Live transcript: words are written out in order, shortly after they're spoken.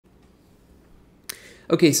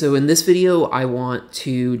Okay, so in this video, I want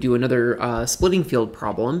to do another splitting field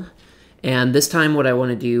problem. And this time what I want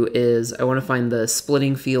to do is I want to find the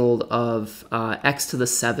splitting field of x to the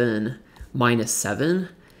 7 minus 7.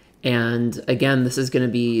 And again, this is going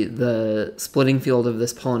to be the splitting field of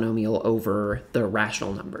this polynomial over the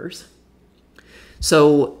rational numbers.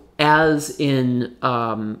 So as in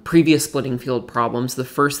previous splitting field problems, the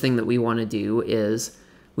first thing that we want to do is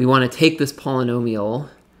we want to take this polynomial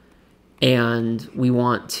and we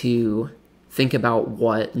want to think about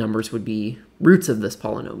what numbers would be roots of this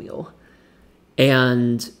polynomial.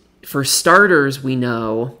 And for starters, we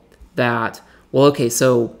know that, well, okay,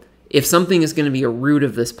 so if something is going to be a root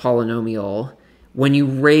of this polynomial, when you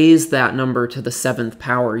raise that number to the 7th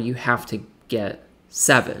power, you have to get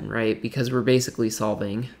 7, right? Because we're basically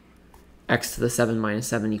solving x to the 7 minus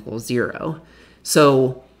 7 equals 0.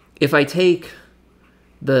 So if I take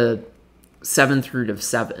the 7th root of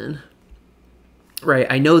 7, right,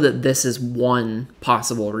 I know that this is one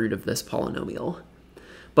possible root of this polynomial.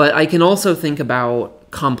 But I can also think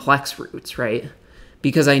about complex roots, right?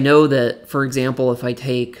 Because I know that, for example, if I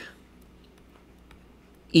take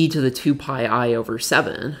e to the 2 pi I over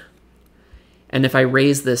 7, and if I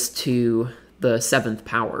raise this to the 7th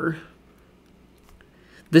power,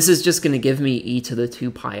 this is just going to give me e to the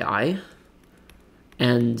 2 pi I,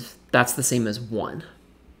 and that's the same as 1.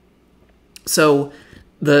 So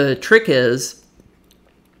the trick is,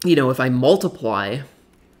 you know, if I multiply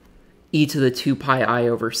e to the 2 pi I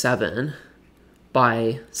over 7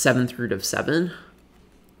 by 7th root of 7,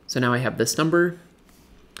 so now I have this number.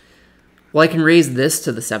 Well, I can raise this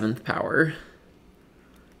to the 7th power.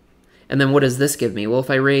 And then what does this give me? Well, if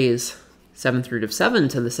I raise 7th root of 7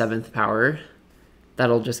 to the 7th power,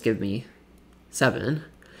 that'll just give me 7.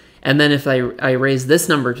 And then if I raise this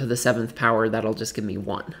number to the 7th power, that'll just give me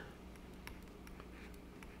 1.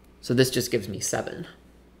 So this just gives me 7.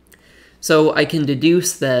 So I can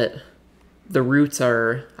deduce that the roots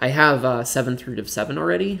are, I have 7th root of 7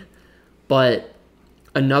 already, but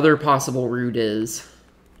another possible root is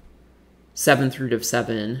 7th root of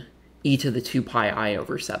 7 e to the 2 pi I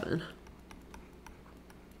over 7.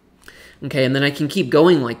 Okay, and then I can keep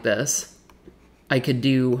going like this. I could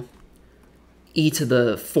do e to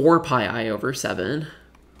the 4 pi I over 7,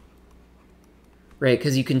 right?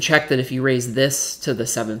 Because you can check that if you raise this to the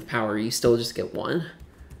 7th power, you still just get 1.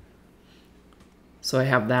 So I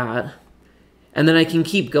have that. And then I can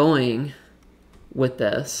keep going with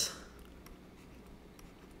this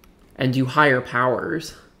and do higher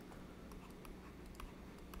powers.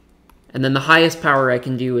 And then the highest power I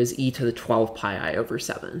can do is e to the 12 pi I over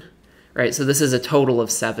 7, right? So this is a total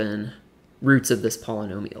of 7 roots of this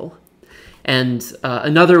polynomial. And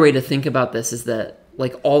another way to think about this is that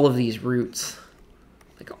like all of these roots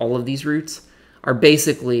are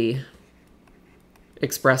basically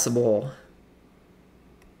expressible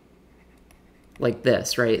like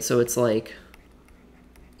this, right? So it's like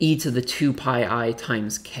e to the 2 pi I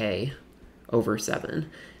times k over 7.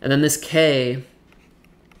 And then this k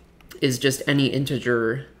is just any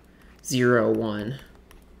integer 0, 1,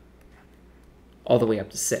 all the way up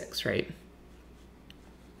to 6, right?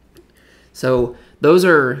 So those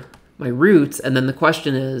are my roots, and then the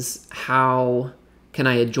question is, how can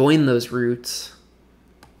I adjoin those roots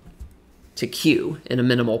to Q in a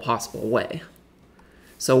minimal possible way?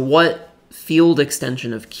 So what field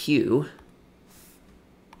extension of Q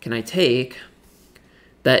can I take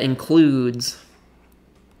that includes,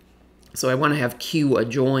 so I want to have Q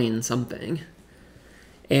adjoin something,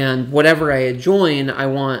 and whatever I adjoin, I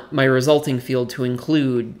want my resulting field to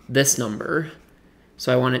include this number.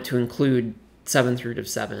 So I want it to include 7th root of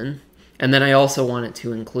 7, and then I also want it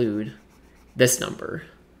to include this number.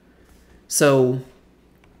 So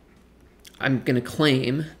I'm going to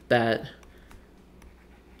claim that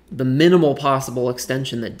the minimal possible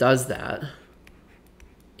extension that does that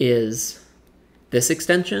is this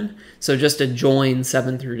extension. So just adjoin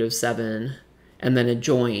 7th root of 7 and then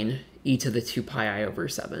adjoin e to the 2 pi I over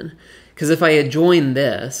 7. Because if I adjoin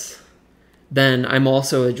this, then I'm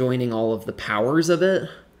also adjoining all of the powers of it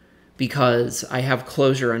because I have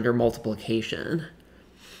closure under multiplication.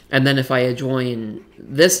 And then if I adjoin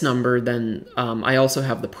this number, then I also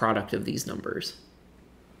have the product of these numbers.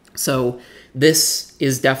 So this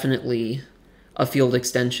is definitely a field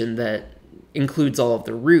extension that includes all of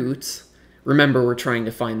the roots. Remember, we're trying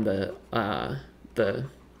to find the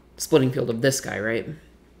splitting field of this guy, right?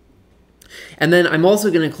 And then I'm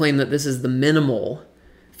also going to claim that this is the minimal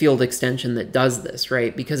field extension that does this,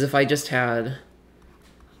 right? Because if I just had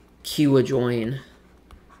Q adjoin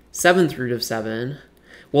 7th root of 7,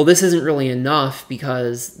 well, this isn't really enough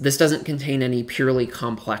because this doesn't contain any purely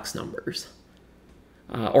complex numbers.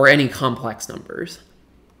 or any complex numbers.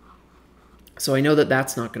 So I know that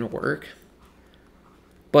that's not going to work.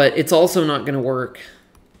 But it's also not going to work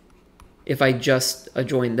if I just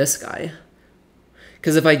adjoin this guy.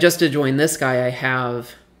 Because if I just adjoin this guy, I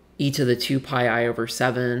have e to the 2 pi I over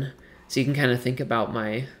 7. So you can kind of think about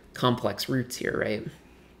my complex roots here, right?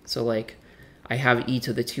 So like I have e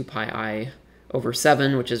to the 2 pi I over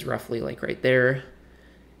 7, which is roughly like right there.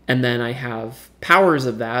 And then I have powers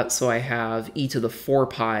of that. So I have e to the 4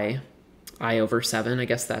 pi I over 7. I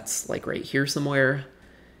guess that's like right here somewhere.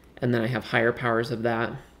 And then I have higher powers of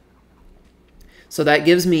that. So that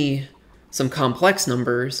gives me some complex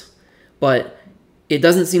numbers, but it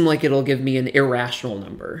doesn't seem like it'll give me an irrational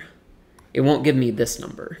number. It won't give me this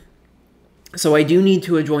number. So I do need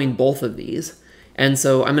to adjoin both of these. And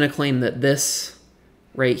so I'm going to claim that this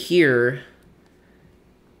right here,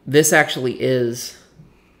 this actually is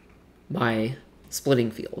my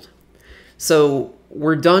splitting field. So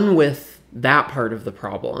we're done with that part of the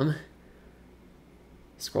problem.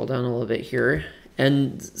 Scroll down a little bit here.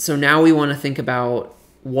 And so now we want to think about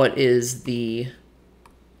what is the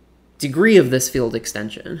degree of this field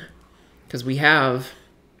extension. Because we have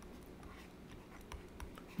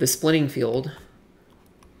the splitting field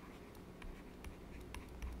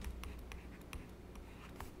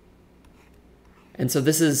and so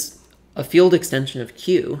this is a field extension of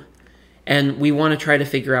Q, and we want to try to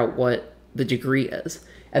figure out what the degree is.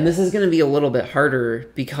 And this is going to be a little bit harder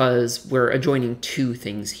because we're adjoining two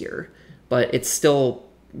things here, but it's still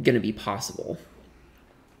going to be possible.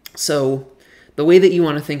 So the way that you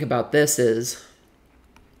want to think about this is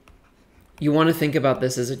you want to think about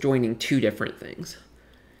this as adjoining two different things.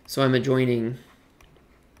 So I'm adjoining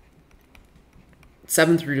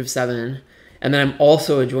 7th root of 7, and then I'm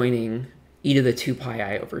also adjoining e to the 2 pi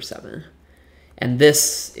I over 7. And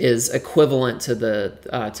this is equivalent to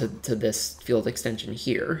the to this field extension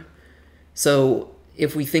here. So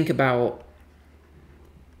if we think about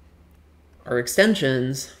our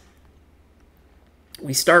extensions,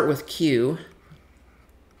 we start with Q.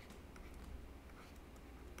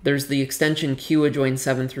 There's the extension Q adjoin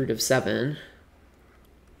 7th root of 7.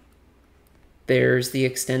 There's the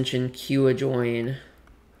extension Q adjoin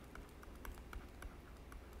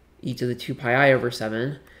e to the 2 pi I over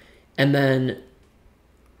 7. And then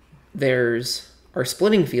there's our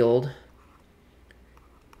splitting field.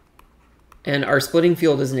 And our splitting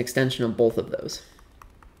field is an extension of both of those.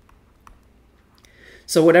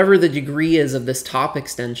 So whatever the degree is of this top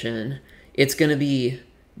extension, it's going to be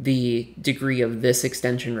the degree of this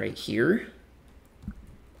extension right here,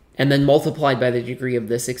 and then multiplied by the degree of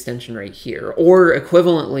this extension right here. Or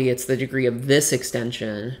equivalently, it's the degree of this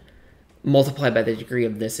extension multiplied by the degree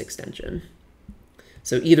of this extension.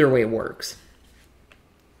 So either way works.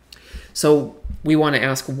 So we want to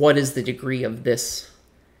ask, what is the degree of this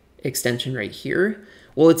extension right here?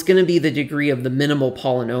 Well, it's going to be the degree of the minimal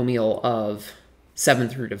polynomial of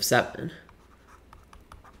 7th root of 7.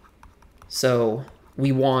 So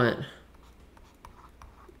we want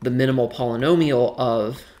the minimal polynomial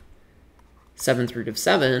of 7th root of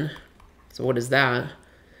 7. So what is that?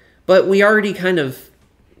 But we already kind of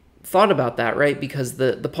thought about that, right? Because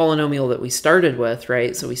the polynomial that we started with,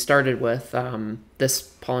 right? So we started with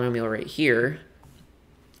this polynomial right here,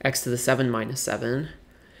 x to the 7 minus 7.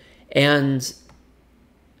 And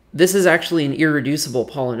this is actually an irreducible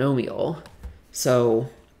polynomial. So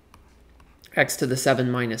x to the 7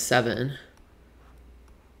 minus 7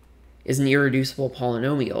 is an irreducible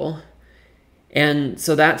polynomial. And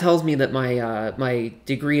so that tells me that my, my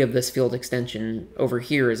degree of this field extension over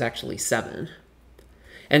here is actually 7.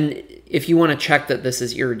 And if you want to check that this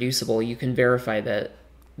is irreducible, you can verify that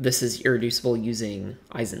this is irreducible using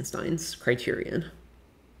Eisenstein's criterion.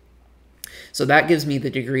 So that gives me the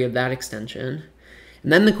degree of that extension.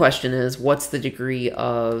 And then the question is, what's the degree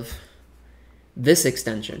of this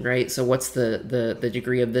extension, right? So what's the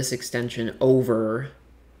degree of this extension over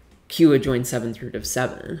Q adjoin 7th root of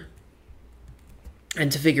 7? And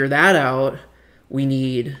to figure that out, we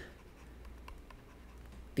need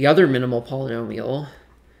the other minimal polynomial.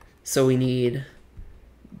 So we need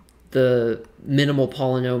the minimal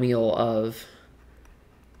polynomial of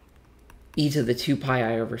e to the 2 pi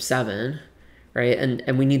I over 7, right?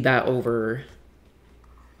 And we need that over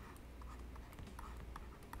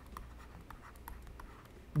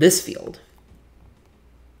this field.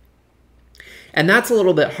 And that's a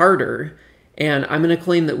little bit harder, and I'm going to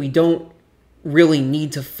claim that we don't really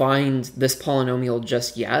need to find this polynomial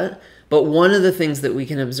just yet. But one of the things that we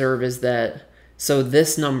can observe is that, so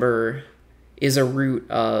this number is a root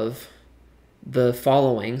of the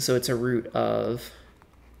following. So it's a root of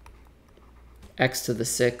x to the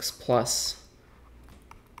 6 plus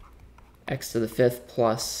x to the 5th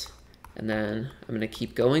plus, and then I'm going to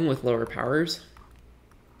keep going with lower powers.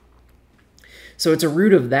 So it's a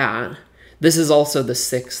root of that. This is also the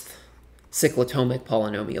 6th cyclotomic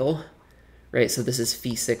polynomial, right? So this is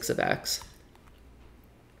phi 6 of x.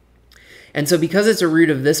 And so because it's a root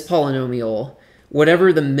of this polynomial,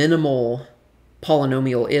 whatever the minimal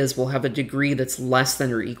polynomial is will have a degree that's less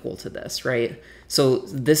than or equal to this, right? So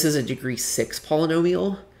this is a degree 6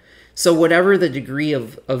 polynomial. So whatever the degree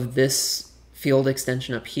of this field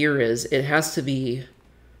extension up here is, it has to be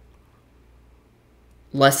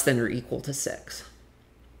less than or equal to 6.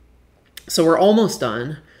 So we're almost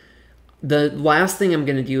done. The last thing I'm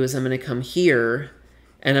going to do is I'm going to come here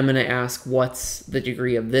and I'm going to ask what's the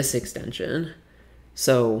degree of this extension.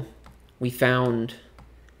 So we found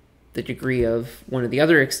the degree of one of the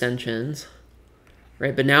other extensions,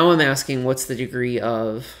 right? But now I'm asking what's the degree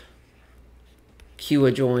of q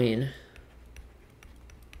adjoin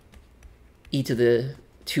e to the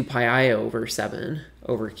 2 pi I over 7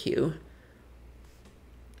 over q.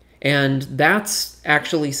 And that's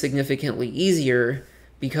actually significantly easier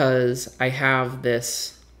because I have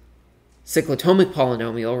this cyclotomic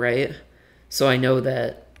polynomial, right? So I know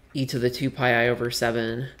that e to the 2 pi I over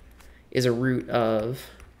 7 is a root of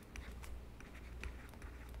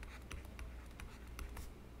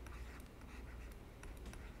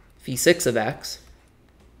phi 6 of x.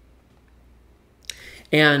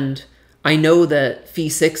 And I know that phi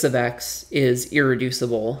 6 of x is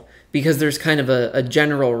irreducible because there's kind of a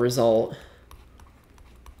general result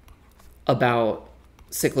about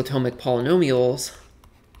cyclotomic polynomials,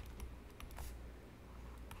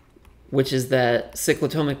 which is that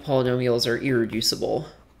cyclotomic polynomials are irreducible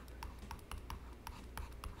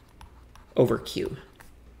over Q.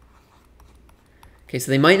 Okay, so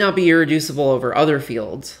they might not be irreducible over other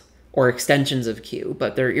fields or extensions of Q,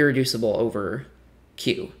 but they're irreducible over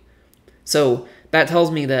Q. So that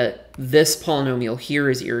tells me that this polynomial here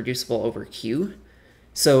is irreducible over Q.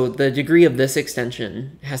 So the degree of this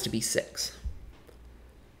extension has to be 6.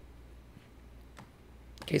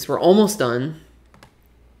 Okay, so we're almost done.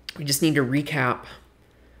 We just need to recap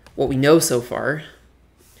what we know so far.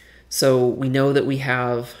 So we know that we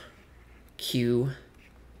have Q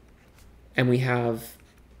and we have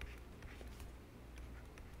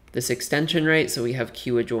this extension, right? So we have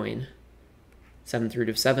Q adjoin 7th root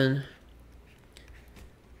of 7.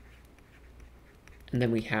 And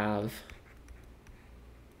then we have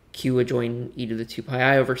Q adjoin e to the 2 pi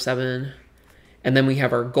I over 7. And then we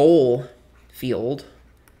have our goal field,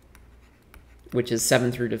 which is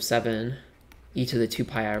 7th root of 7 e to the 2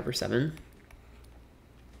 pi I over 7.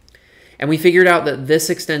 And we figured out that this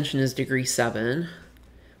extension is degree 7.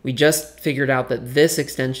 We just figured out that this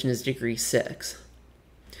extension is degree 6.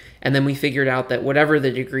 And then we figured out that whatever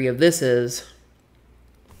the degree of this is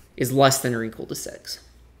less than or equal to 6.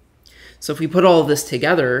 So if we put all of this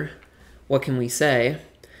together, what can we say?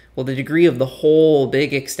 Well, the degree of the whole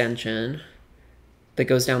big extension that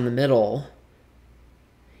goes down the middle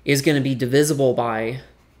is going to be divisible by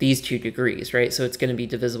these two degrees, right? So it's going to be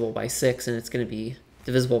divisible by 6 and it's going to be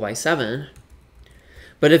divisible by 7.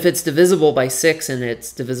 But if it's divisible by 6 and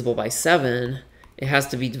it's divisible by 7, it has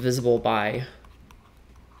to be divisible by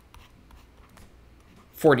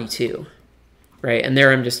 42, right? And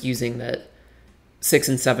there I'm just using that 6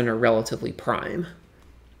 and 7 are relatively prime.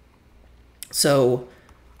 So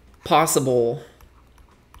possible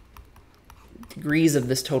degrees of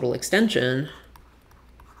this total extension,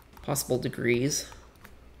 possible degrees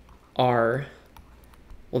are,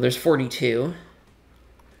 well, there's 42.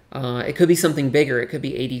 It could be something bigger. It could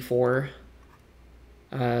be 84.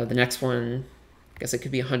 The next one, I guess it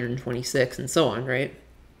could be 126 and so on, right?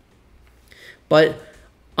 But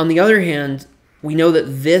on the other hand, we know that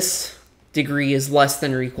this degree is less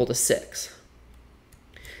than or equal to 6.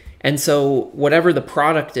 And so whatever the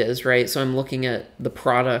product is, right? So I'm looking at the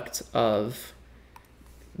product of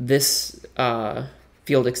this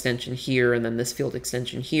field extension here and then this field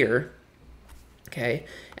extension here, okay?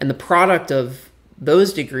 And the product of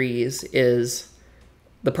those degrees is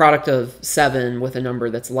the product of 7 with a number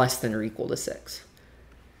that's less than or equal to 6.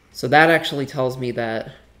 So that actually tells me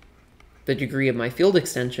that the degree of my field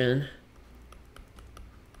extension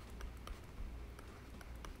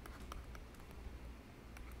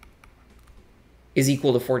is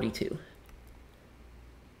equal to 42,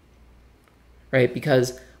 right?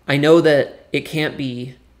 Because I know that it can't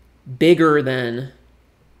be bigger than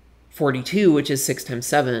 42, which is 6 times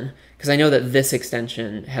 7, because I know that this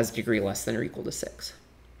extension has degree less than or equal to 6.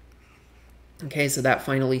 Okay, so that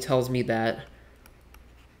finally tells me that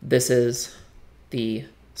this is the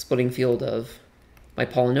splitting field of my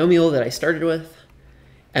polynomial that I started with,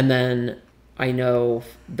 And then I know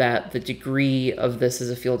that the degree of this as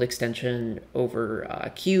a field extension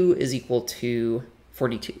over Q is equal to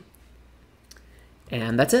 42.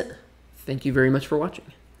 And that's it. Thank you very much for watching.